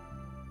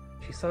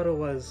 Chisato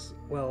was,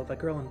 well, that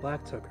girl in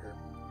black took her.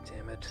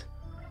 Damn it.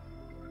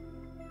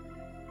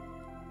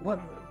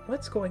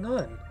 What's going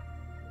on?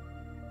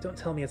 Don't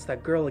tell me it's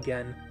that girl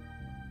again.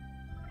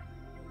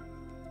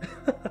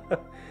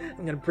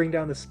 I'm gonna bring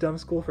down this dumb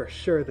school for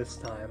sure this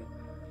time.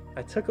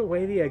 I took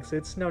away the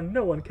exits, now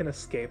no one can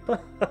escape.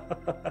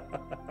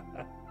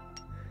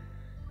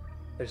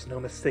 There's no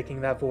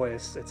mistaking that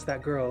voice. It's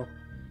that girl.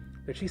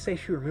 Did she say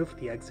she removed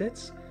the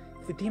exits?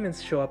 If the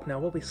demons show up now,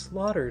 we'll be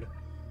slaughtered.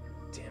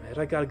 Damn it,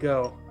 I gotta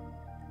go.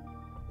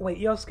 Wait,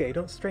 Yosuke,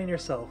 don't strain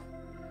yourself.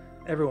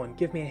 Everyone,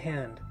 give me a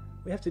hand.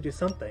 We have to do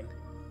something.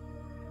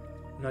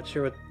 I'm not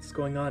sure what's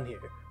going on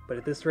here, but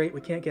at this rate,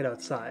 we can't get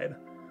outside.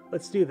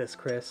 Let's do this,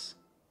 Chris.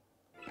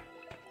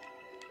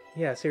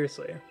 Yeah,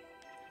 seriously.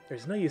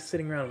 There's no use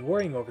sitting around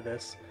worrying over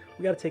this.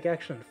 We gotta take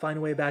action and find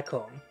a way back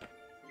home.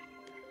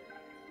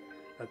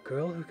 A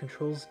girl who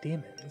controls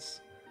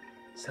demons.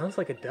 Sounds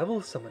like a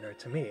devil summoner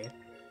to me.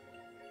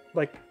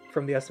 Like,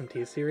 from the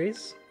SMT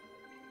series?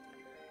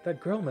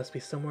 That girl must be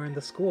somewhere in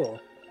the school.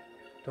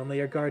 Don't lay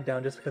your guard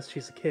down just because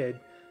she's a kid.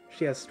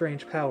 She has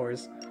strange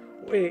powers.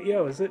 Wait,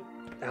 yo, is it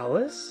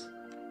Alice?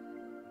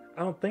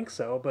 I don't think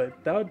so,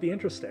 but that would be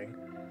interesting.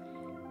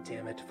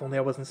 Damn it, if only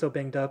I wasn't so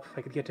banged up,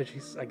 I could get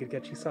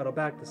Chisato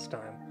back this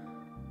time.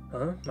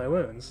 Huh? My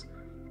wounds?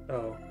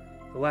 Oh,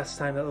 the last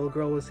time that little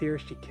girl was here,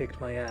 she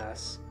kicked my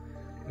ass.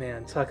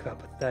 Man, talk about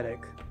pathetic.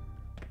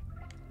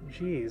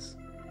 Jeez,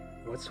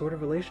 what sort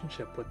of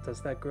relationship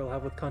does that girl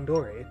have with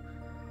Kandori?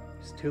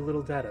 Just too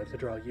little data to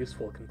draw a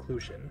useful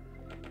conclusion.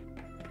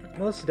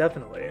 Most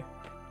definitely.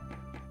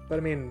 But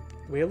I mean,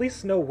 we at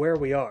least know where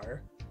we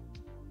are.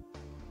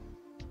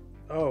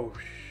 Oh,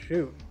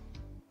 shoot.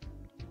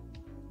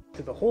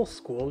 Did the whole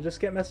school just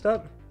get messed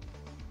up?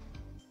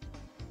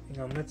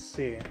 Hang on, let's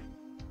see.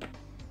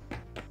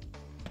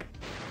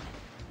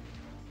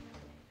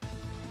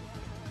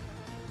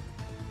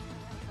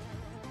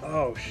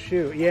 Oh,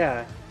 shoot,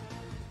 yeah.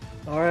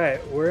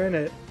 Alright, we're in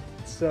it.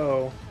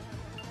 So,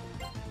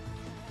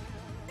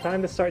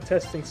 time to start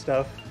testing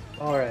stuff.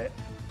 Alright.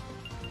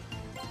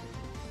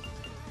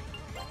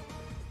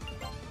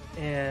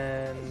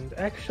 And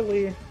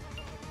actually,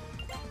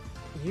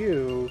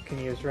 you can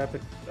use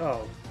rapid...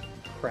 Oh,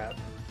 crap.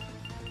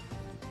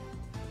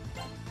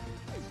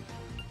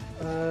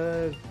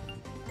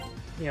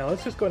 Yeah,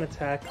 let's just go and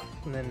attack,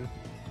 and then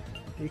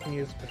you can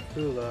use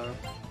Bafula.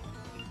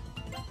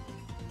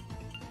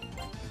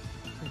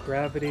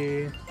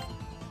 Gravity,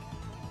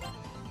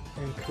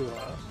 and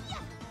Kua.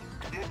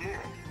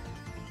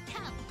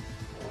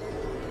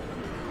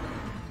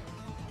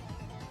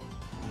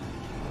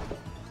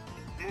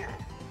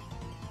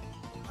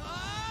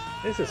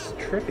 This is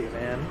trippy,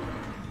 man.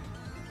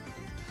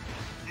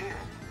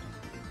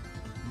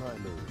 My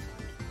move.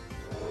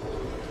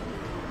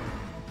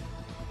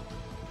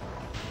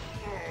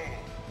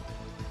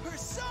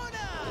 Persona!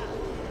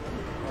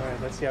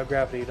 Alright, let's see how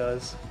gravity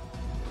does.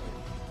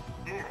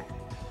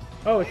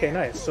 Oh, okay,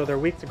 nice. So they're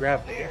weak to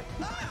gravity.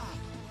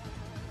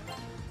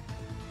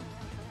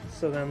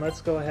 So then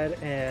let's go ahead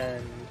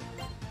and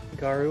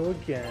Garu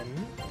again.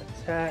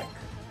 Attack.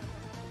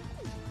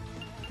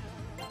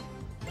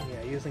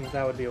 Yeah, using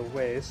that would be a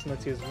waste.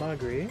 Let's use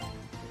Magri.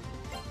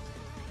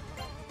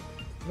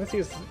 Let's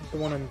use that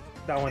one in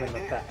the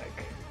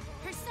back.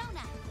 Persona!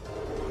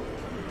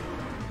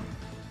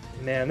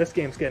 Man, this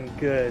game's getting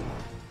good.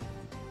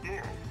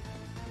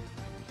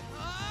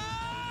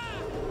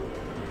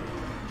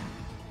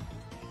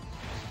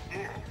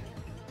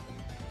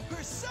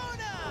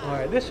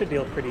 Alright, this should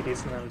deal a pretty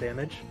decent amount of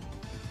damage.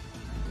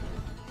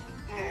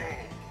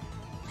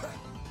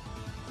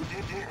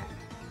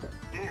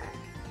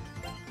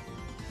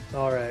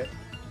 Alright,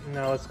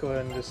 now let's go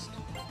ahead and just...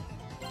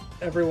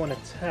 Everyone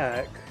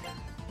attack.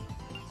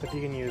 So if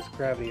you can use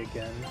gravity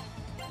again.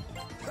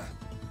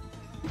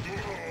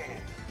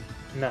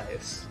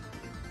 Nice.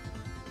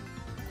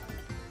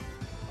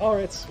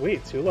 Alright,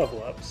 sweet, 2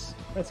 level ups.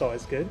 That's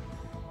always good.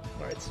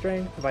 Alright,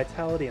 Strength,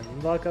 Vitality,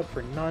 and Luck up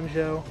for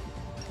Nanjo,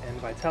 and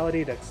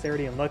Vitality,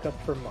 Dexterity, and Luck up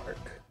for Mark.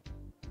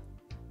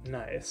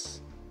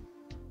 Nice.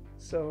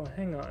 So,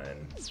 hang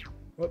on.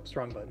 Whoops,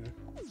 wrong button.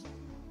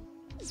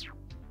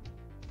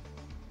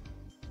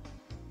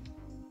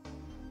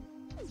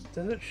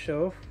 Does it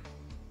show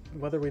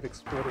whether we've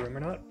explored the room or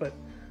not? But,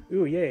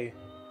 ooh, yay.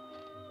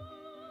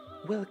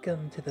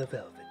 Welcome to the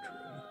Velvet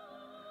Room.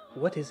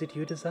 What is it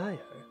you desire?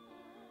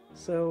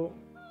 So,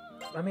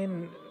 I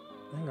mean,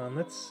 hang on,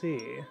 let's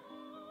see.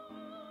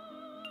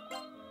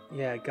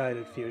 Yeah,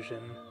 Guided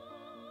Fusion.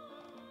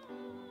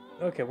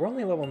 Okay, we're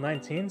only level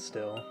 19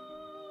 still.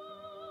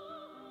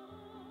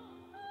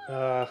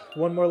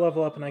 One more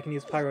level up and I can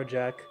use Pyro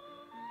Jack.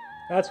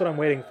 That's what I'm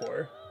waiting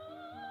for.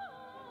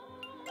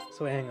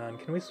 So hang on,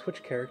 can we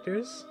switch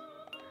characters?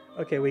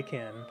 Okay, we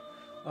can.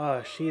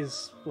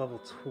 She's level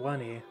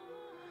 20.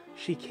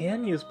 She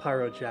can use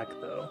Pyro Jack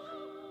though.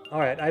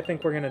 Alright, I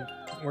think we're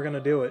gonna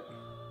do it.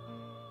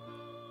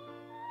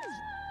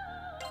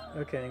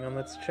 Okay, hang on,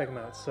 let's check him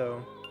out.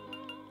 So,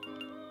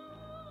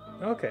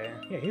 okay,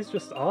 yeah, he's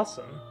just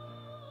awesome.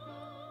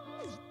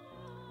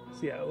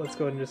 So yeah, let's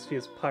go ahead and just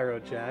use Pyro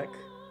Jack.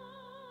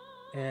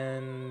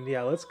 And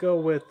yeah, let's go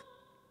with,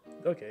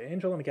 okay,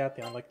 Angel and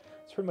Agathion, like,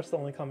 it's pretty much the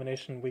only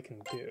combination we can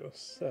do.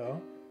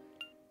 So,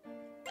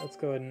 let's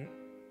go ahead and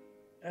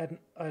add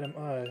an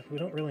item. We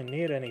don't really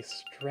need any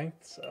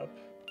strengths up.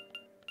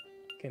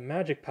 Okay,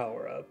 magic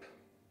power up.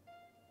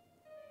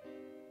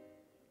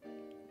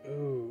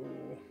 Ooh.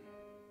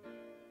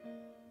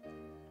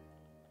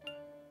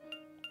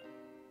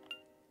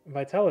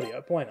 Vitality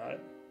up, why not?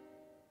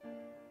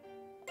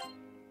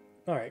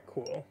 Alright,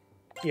 cool.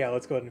 Yeah,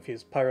 let's go ahead and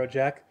infuse Pyro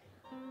Jack.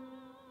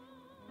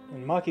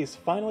 And Maki's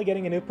finally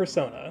getting a new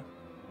persona.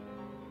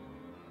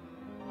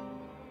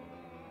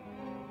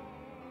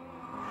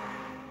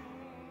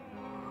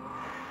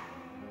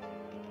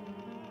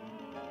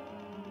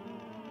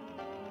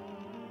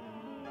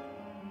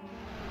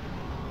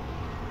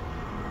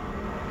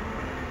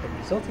 The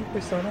resulting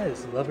persona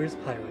is Lover's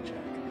Pyro Jack.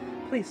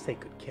 Please take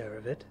good care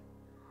of it.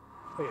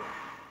 Wait,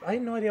 I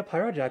had no idea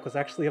Pyro Jack was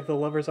actually of the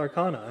Lover's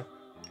Arcana.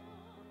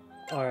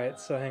 Alright,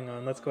 so hang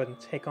on, let's go ahead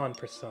and take on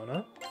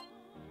Persona.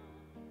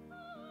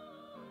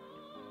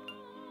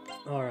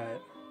 Alright.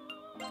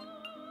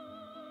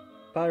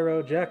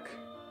 Pyro Jack,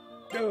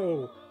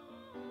 go!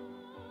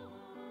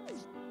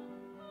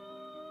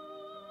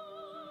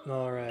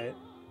 Alright.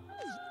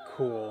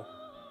 Cool.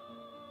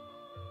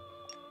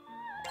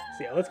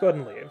 So yeah, let's go ahead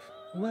and leave.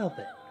 Well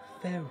then,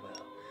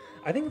 farewell.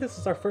 I think this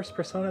is our first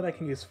persona that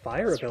can use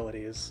fire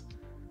abilities.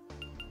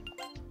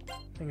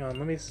 Hang on,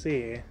 let me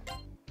see.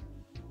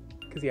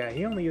 Because yeah,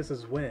 he only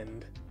uses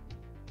wind.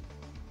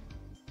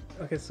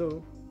 Okay,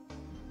 so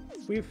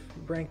we've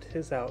ranked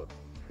his out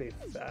pretty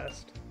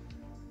fast.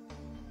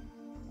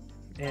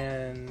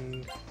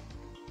 And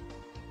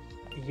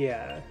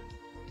yeah.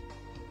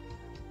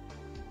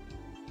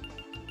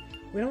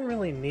 We don't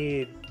really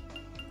need...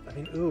 I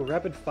mean, ooh,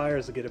 Rapid Fire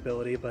is a good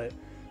ability, but...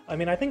 I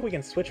mean, I think we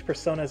can switch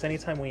personas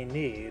anytime we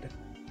need.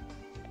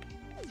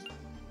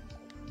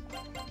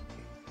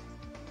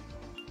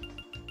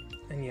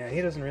 And yeah,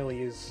 he doesn't really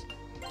use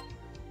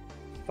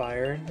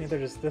fire, neither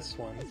does this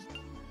one.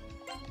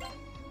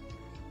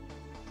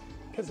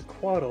 Because of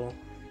Quaddle.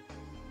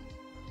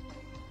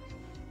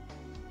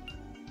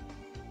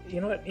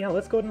 You know what? Yeah,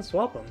 let's go ahead and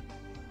swap them.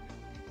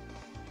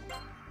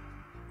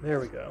 There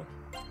we go.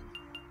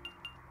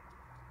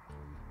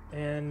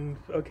 And,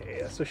 okay,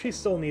 yeah, so she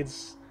still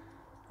needs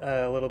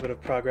a little bit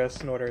of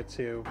progress in order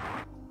to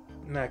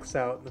max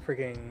out the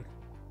freaking...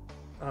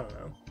 I don't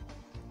know.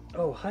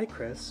 Oh, hi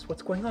Chris.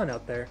 What's going on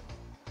out there?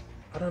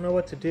 I don't know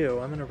what to do.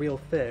 I'm in a real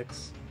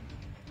fix.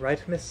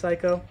 Right, Miss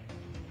Psycho?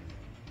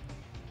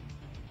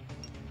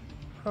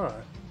 Huh.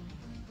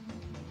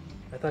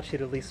 I thought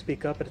she'd at least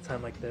speak up at a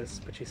time like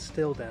this, but she's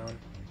still down.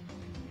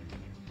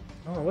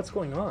 Oh, what's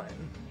going on?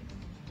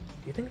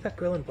 Do you think that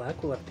girl in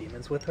black will have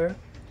demons with her?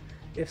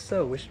 If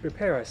so, we should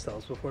prepare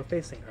ourselves before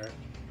facing her.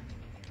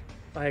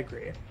 I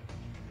agree.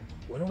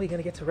 When are we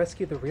gonna get to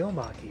rescue the real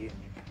Maki?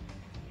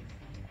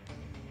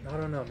 I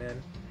don't know,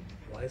 man.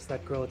 Why is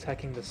that girl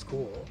attacking the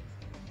school?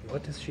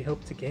 What does she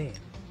hope to gain?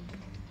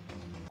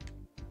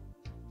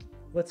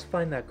 Let's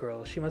find that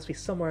girl. She must be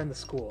somewhere in the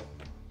school.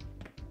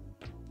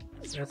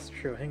 That's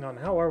true. Hang on,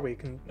 how are we?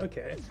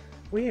 Okay.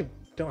 We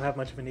don't have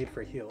much of a need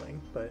for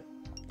healing, but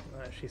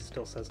she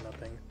still says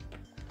nothing.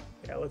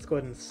 Yeah, let's go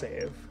ahead and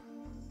save.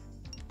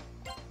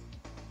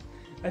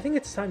 I think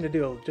it's time to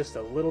do just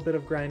a little bit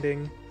of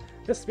grinding,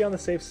 just to be on the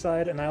safe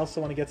side, and I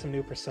also want to get some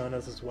new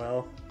personas as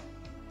well.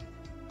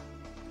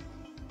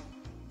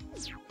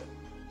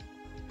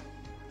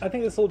 I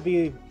think this will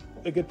be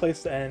a good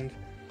place to end.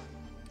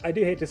 I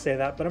do hate to say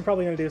that, but I'm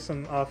probably going to do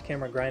some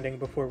off-camera grinding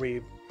before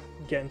we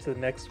get into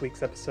next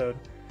week's episode.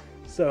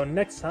 So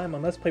next time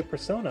on Let's Play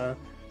Persona,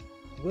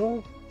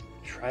 we'll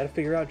try to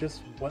figure out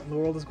just what in the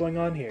world is going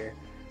on here.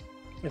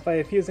 If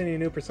I fuse any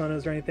new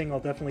personas or anything, I'll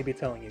definitely be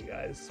telling you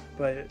guys.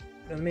 But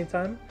in the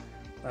meantime,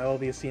 I will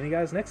be seeing you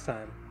guys next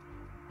time.